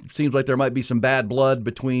 and it seems like there might be some bad blood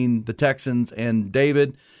between the Texans and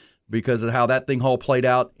David because of how that thing all played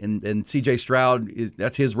out. And C.J. Stroud,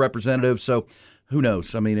 that's his representative, so who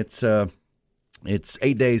knows? I mean, it's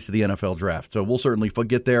 8 days to the NFL draft, so we'll certainly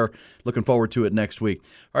get there. Looking forward to it next week.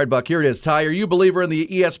 All right, Buck, here it is. Ty, are you a believer in the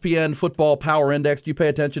ESPN Football Power Index? Do you pay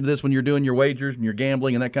attention to this when you're doing your wagers and your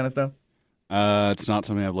gambling and that kind of stuff? It's not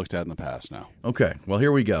something I've looked at in the past, no. Okay, well,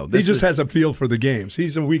 here we go. He just has a feel for the games.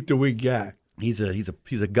 He's a week-to-week guy. He's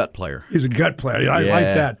a gut player. He's a gut player. I like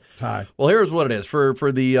that, Ty. Well, here's what it is.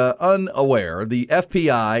 For the unaware, the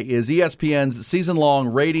FPI is ESPN's season-long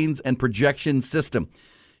ratings and projection system.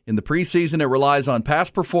 In the preseason, it relies on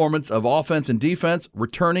past performance of offense and defense,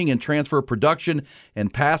 returning and transfer production,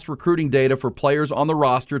 and past recruiting data for players on the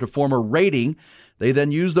roster to form a rating. They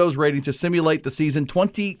then use those ratings to simulate the season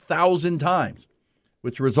 20,000 times,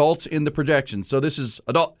 which results in the projection. So this is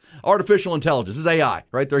artificial intelligence. This is AI,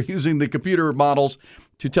 right? They're using the computer models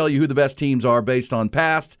to tell you who the best teams are based on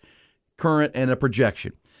past, current, and a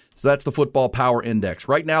projection. So that's the Football Power Index.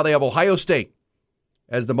 Right now they have Ohio State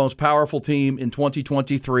as the most powerful team in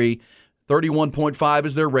 2023. 31.5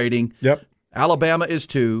 is their rating. Yep. Alabama is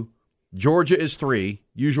 2. Georgia is 3.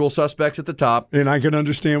 Usual suspects at the top. And I can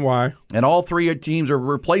understand why. And all 3 teams are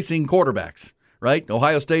replacing quarterbacks, right?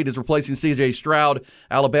 Ohio State is replacing C.J. Stroud.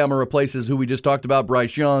 Alabama replaces who we just talked about,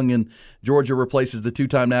 Bryce Young. And Georgia replaces the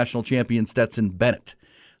 2-time national champion Stetson Bennett.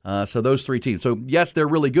 So those 3 teams. So, yes, they're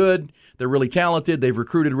really good. They're really talented. They've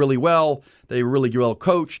recruited really well. They're really well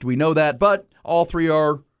coached. We know that. But all 3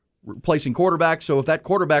 are replacing quarterbacks. So if that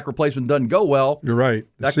quarterback replacement doesn't go well, you're right.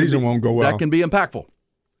 The season won't go well. That can be impactful.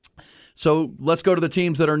 So let's go to the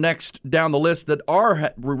teams that are next down the list that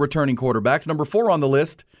are returning quarterbacks. Number 4 on the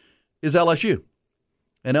list is LSU.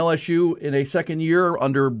 and LSU in a second year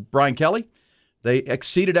under Brian Kelly. They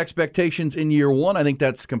exceeded expectations in year one. I think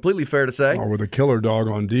that's completely fair to say. Oh, with a killer dog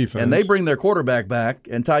on defense. And they bring their quarterback back.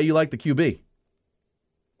 And Ty, you like the QB.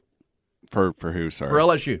 For who, sorry? For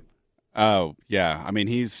LSU. Oh, yeah. I mean,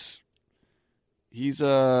 he's who's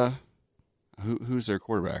their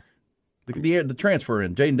quarterback? The transfer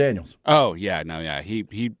in, Jaden Daniels. Oh, yeah, no, yeah.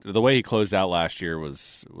 He the way he closed out last year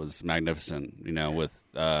was magnificent, with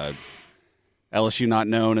LSU not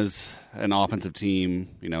known as an offensive team,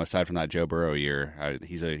 aside from that Joe Burrow year.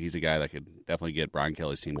 He's a guy that could definitely get Brian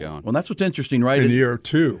Kelly's team going. Well, that's what's interesting, right? In year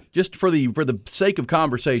two. Just for the sake of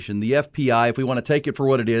conversation, the FPI, if we want to take it for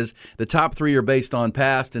what it is, the top three are based on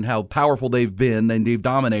past and how powerful they've been and they've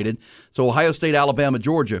dominated. So Ohio State, Alabama,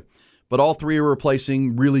 Georgia. But all three are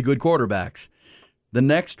replacing really good quarterbacks. The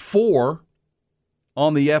next four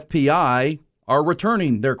on the FPI are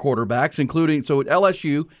returning their quarterbacks, including, so at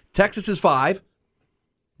LSU, Texas is 5,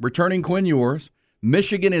 returning Quinn Ewers.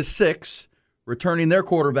 Michigan is 6, returning their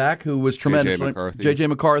quarterback, who was tremendous. J.J.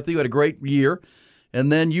 McCarthy, who had a great year.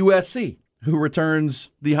 And then USC, who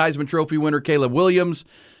returns the Heisman Trophy winner, Caleb Williams.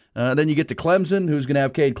 Then you get to Clemson, who's going to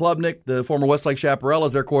have Cade Klubnik, the former Westlake Chaparral,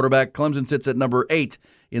 as their quarterback. Clemson sits at number 8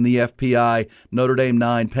 in the FPI. Notre Dame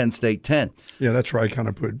 9, Penn State 10. Yeah, that's where I kind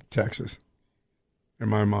of put Texas in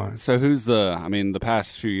my mind. So who's the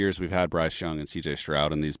past few years we've had Bryce Young and C.J.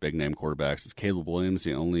 Stroud and these big-name quarterbacks. Is Caleb Williams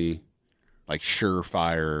the only,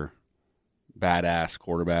 surefire, badass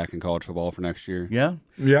quarterback in college football for next year? Yeah.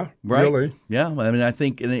 Yeah, right? Really. Yeah, I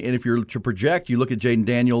think, and if you're to project, you look at Jaden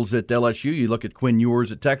Daniels at LSU, you look at Quinn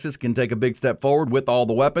Ewers at Texas, can take a big step forward with all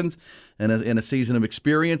the weapons and in a season of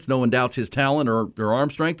experience. No one doubts his talent or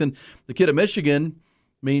arm strength. And the kid at Michigan,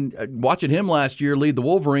 watching him last year lead the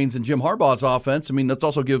Wolverines in Jim Harbaugh's offense, let's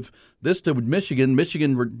also give this to Michigan.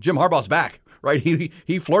 Jim Harbaugh's back, right?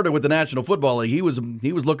 He flirted with the National Football League. He was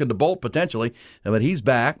looking to bolt potentially, but he's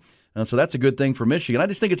back. So that's a good thing for Michigan. I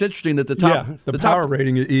just think it's interesting that the power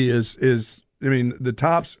rating is the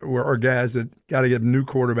tops are guys that got to get new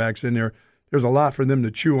quarterbacks in there. There's a lot for them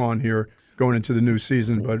to chew on here going into the new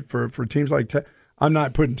season. But for teams like I'm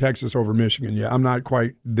not putting Texas over Michigan yet. I'm not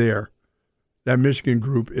quite there. That Michigan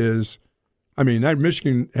group is – that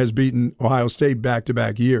Michigan has beaten Ohio State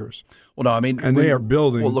back-to-back years. Well, no, and they are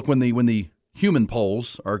building – Well, look, when the human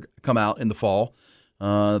polls come out in the fall –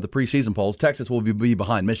 the preseason polls, Texas will be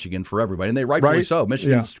behind Michigan for everybody, and they rightfully so.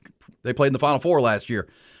 Michigan's They played in the Final Four last year.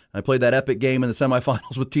 I played that epic game in the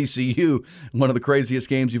semifinals with TCU, one of the craziest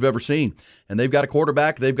games you've ever seen. And they've got a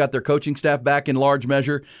quarterback. They've got their coaching staff back in large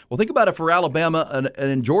measure. Well, think about it for Alabama and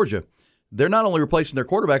in Georgia. They're not only replacing their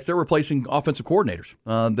quarterbacks, they're replacing offensive coordinators.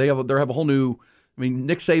 They have a whole new –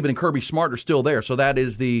 Nick Saban and Kirby Smart are still there, so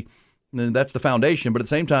that's the foundation. But at the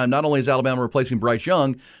same time, not only is Alabama replacing Bryce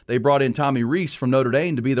Young, they brought in Tommy Rees from Notre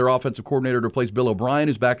Dame to be their offensive coordinator to replace Bill O'Brien,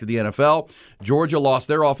 who's back to the NFL. Georgia lost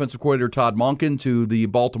their offensive coordinator, Todd Monken, to the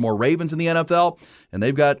Baltimore Ravens in the NFL, and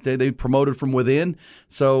they promoted from within.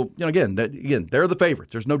 So, again, they're the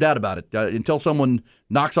favorites. There's no doubt about it. Until someone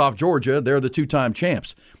knocks off Georgia, they're the two-time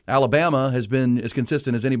champs. Alabama has been as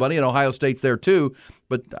consistent as anybody, and Ohio State's there too.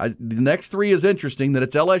 But the next three is interesting, that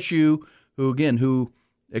it's LSU, who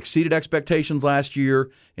exceeded expectations last year,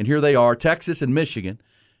 and here they are, Texas and Michigan.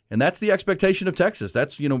 And that's the expectation of Texas.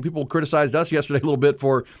 That's, people criticized us yesterday a little bit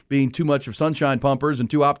for being too much of sunshine pumpers and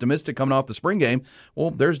too optimistic coming off the spring game.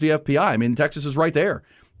 Well, there's the FPI. Texas is right there.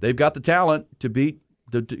 They've got the talent to beat,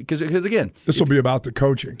 because again. This will be about the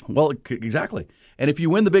coaching. Well, exactly. And if you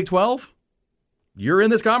win the Big 12, you're in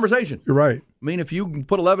this conversation. You're right. If you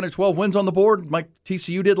put 11 or 12 wins on the board like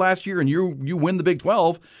TCU did last year and you win the Big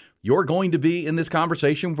 12, you're going to be in this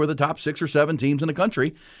conversation for the top 6 or 7 teams in the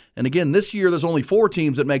country. And again, this year there's only 4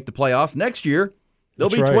 teams that make the playoffs. Next year,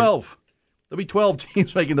 there'll be 12. There'll be 12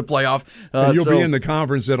 teams making the playoff. And you'll be in the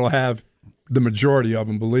conference that'll have the majority of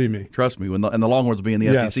them, believe me. Trust me. And the Longhorns will be in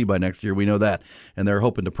the SEC by next year. We know that. And they're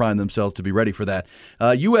hoping to prime themselves to be ready for that.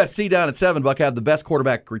 USC down at 7, Buck, have the best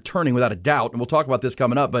quarterback returning without a doubt. And we'll talk about this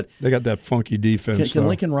coming up. But they got that funky defense. Can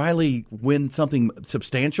Lincoln Riley win something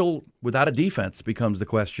substantial without a defense becomes the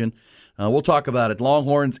question. We'll talk about it.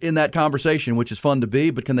 Longhorns in that conversation, which is fun to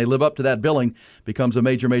be, but can they live up to that billing becomes a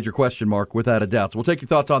major, major question mark without a doubt. So we'll take your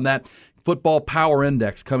thoughts on that. Football Power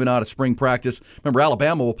Index coming out of spring practice. Remember,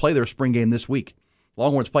 Alabama will play their spring game this week.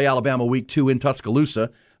 Longhorns play Alabama week 2 in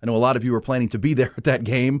Tuscaloosa. I know a lot of you are planning to be there at that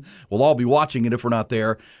game. We'll all be watching it if we're not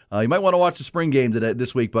there. You might want to watch the spring game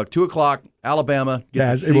this week, Buck. 2 o'clock, Alabama.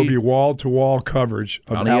 It will be wall-to-wall coverage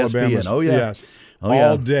of Alabama. Oh, yeah. Yes.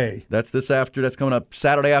 All day. That's coming up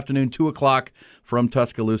Saturday afternoon, 2 o'clock from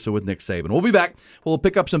Tuscaloosa with Nick Saban. We'll be back. We'll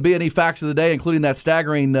pick up some B&E facts of the day, including that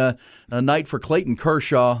staggering night for Clayton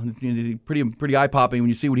Kershaw. Pretty eye-popping when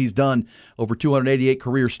you see what he's done over 288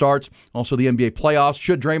 career starts. Also the NBA playoffs.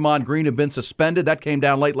 Should Draymond Green have been suspended? That came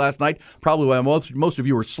down late last night, probably while most of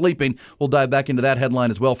you were sleeping. We'll dive back into that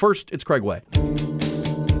headline as well. First, it's Craig Way.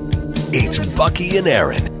 It's Bucky and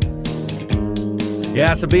Aaron.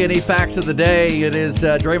 Yeah, some B&E facts of the day. It is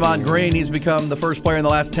Draymond Green. He's become the first player in the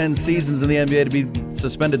last 10 seasons in the NBA to be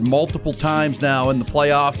suspended multiple times now in the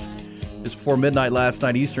playoffs. Just before midnight last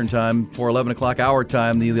night Eastern time, before 11 o'clock our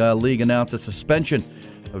time, the league announced a suspension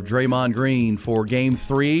of Draymond Green for Game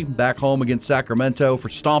 3 back home against Sacramento for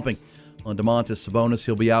stomping on Domantas Sabonis.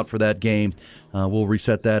 He'll be out for that game. We'll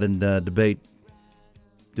reset that and debate.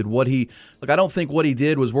 I don't think what he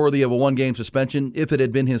did was worthy of a one-game suspension if it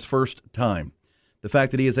had been his first time. The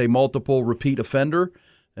fact that he is a multiple repeat offender,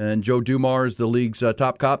 and Joe Dumars, the league's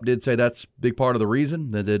top cop, did say that's a big part of the reason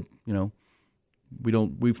that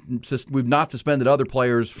we've not suspended other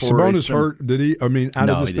players for. Sabonis hurt? Did he? I mean, out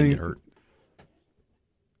no, of this he thing, didn't get hurt.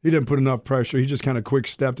 He didn't put enough pressure. He just kind of quick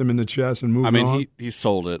stepped him in the chest and moved on. I mean, he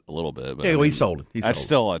sold it a little bit. But yeah, well, he sold it. That's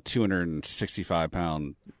still a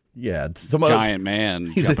 265-pound giant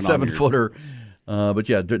man. He's a 7-footer. But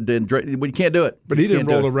yeah, we can't do it. But he didn't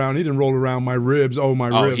roll around. He didn't roll around my ribs. Oh,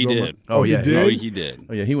 my ribs. He did. He did. Oh, he did.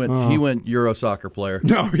 Oh yeah, he went Euro soccer player.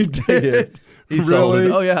 No, he did. He did. He sold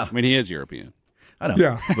it. Oh yeah. I mean, he is European. I know.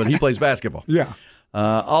 Yeah. But he plays basketball. Yeah.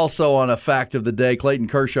 Also on a fact of the day, Clayton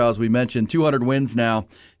Kershaw, as we mentioned, 200 wins now,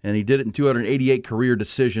 and he did it in 288 career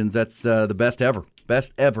decisions. That's the best ever.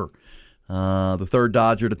 Best ever. The third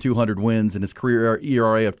Dodger to 200 wins in his career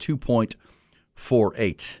ERA of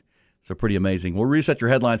 2.48. So pretty amazing. We'll reset your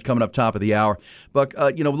headlines coming up top of the hour. But,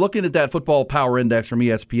 looking at that football power index from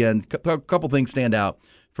ESPN, a couple things stand out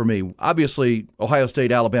for me. Obviously, Ohio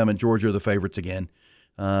State, Alabama, and Georgia are the favorites again.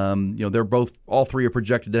 They're all three are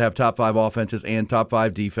projected to have top 5 offenses and top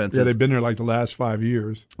 5 defenses. Yeah, they've been there like the last 5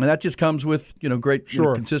 years. And that just comes with, great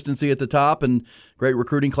consistency at the top and great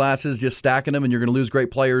recruiting classes, just stacking them, and you're going to lose great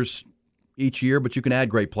players each year, but you can add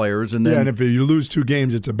great players. And then, and if you lose 2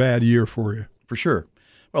 games, it's a bad year for you. For sure.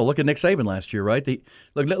 Well, look at Nick Saban last year, right? Nick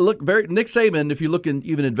Saban, if you look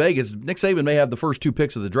even in Vegas, Nick Saban may have the first 2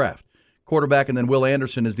 picks of the draft. Quarterback, and then Will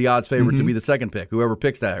Anderson is the odds favorite to be the second pick, whoever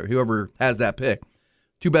has that pick.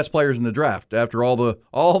 2 best players in the draft. After all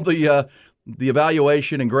the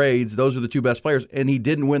evaluation and grades, those are the 2 best players, and he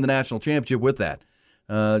didn't win the national championship with that.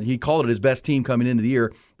 He called it his best team coming into the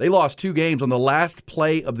year. They lost 2 games on the last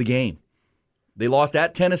play of the game. They lost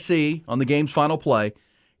at Tennessee on the game's final play,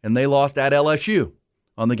 and they lost at LSU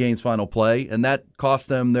on the game's final play, and that cost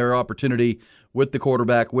them their opportunity with the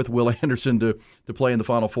quarterback, with Will Anderson, to play in the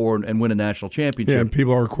Final Four and win a national championship. Yeah, and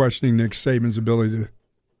people are questioning Nick Saban's ability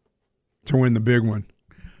to win the big one.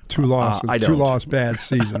 2 losses. I don't. 2 loss bad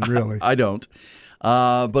season, really. I don't.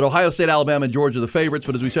 But Ohio State, Alabama, and Georgia are the favorites,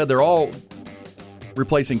 but as we said, they're all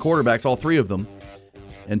replacing quarterbacks, all 3 of them,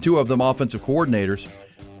 and 2 of them offensive coordinators.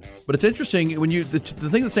 But it's interesting, when the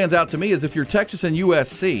thing that stands out to me is if you're Texas and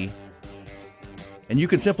USC, and you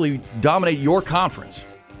can simply dominate your conference,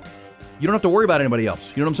 you don't have to worry about anybody else.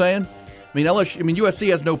 You know what I'm saying?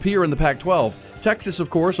 USC has no peer in the Pac-12. Texas, of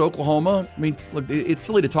course, Oklahoma. Look, it's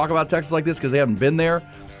silly to talk about Texas like this because they haven't been there.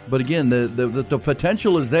 But again, the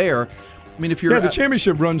potential is there. If you're the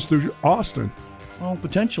championship runs through Austin. Well,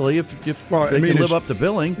 potentially, if they can live up to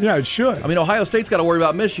billing. Yeah, it should. Ohio State's got to worry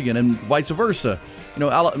about Michigan and vice versa.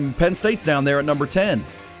 Penn State's down there at number 10.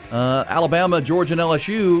 Alabama, Georgia, and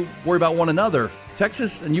LSU worry about one another.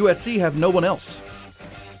 Texas and USC have no one else.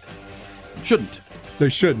 Shouldn't. They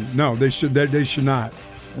shouldn't. No, they should. They should not.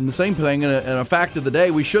 And the same thing, and a fact of the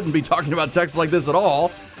day, we shouldn't be talking about Texas like this at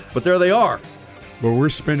all, but there they are. But we're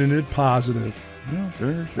spinning it positive.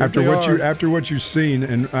 Yeah, after what you've seen,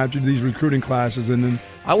 and after these recruiting classes, and then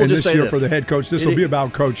I will just this say year for the head coach, this will be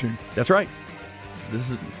about coaching. That's right. This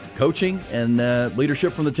is coaching and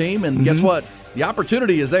leadership from the team, and guess what? The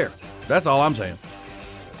opportunity is there. That's all I'm saying.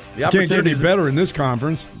 The can't get any better in this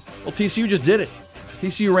conference. Well, TCU just did it.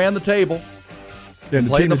 TCU ran the table. Yeah, and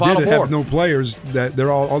the team that did it have no players. That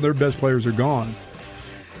they're all their best players are gone.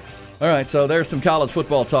 All right, so there's some college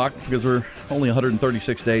football talk because we're only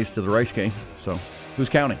 136 days to the Rice game. So who's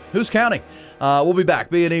counting? We'll be back.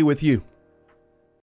 B&E with you.